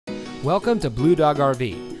Welcome to Bluedog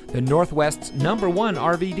RV, the Northwest's #1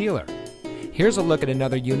 RV dealer. Here's a look at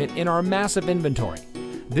another unit in our massive inventory.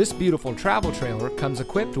 This beautiful travel trailer comes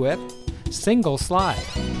equipped with single slide,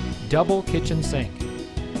 double kitchen sink,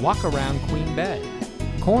 walk-around queen bed,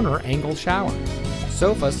 corner angle shower,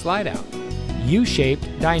 sofa slide-out, U-shaped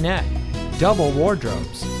dinette, double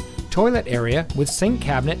wardrobes, toilet area with sink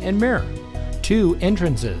cabinet and mirror, 2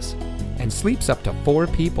 entrances, and sleeps up to 4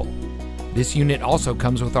 people. This unit also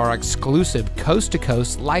comes with our exclusive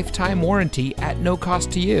coast-to-coast lifetime warranty at no cost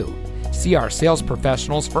to you. See our sales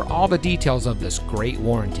professionals for all the details of this great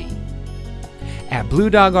warranty. At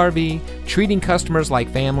Bluedog RV, treating customers like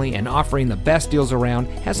family and offering the best deals around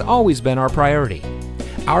has always been our priority.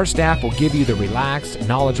 Our staff will give you the relaxed,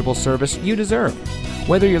 knowledgeable service you deserve.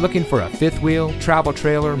 Whether you're looking for a fifth wheel, travel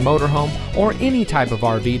trailer, motorhome, or any type of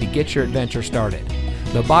RV to get your adventure started.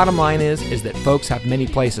 The bottom line is that folks have many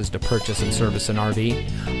places to purchase and service an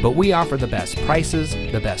RV, but we offer the best prices,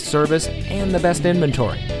 the best service, and the best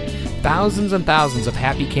inventory. Thousands and thousands of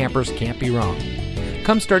happy campers can't be wrong.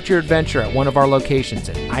 Come start your adventure at one of our locations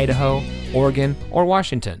in Idaho, Oregon, or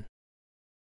Washington.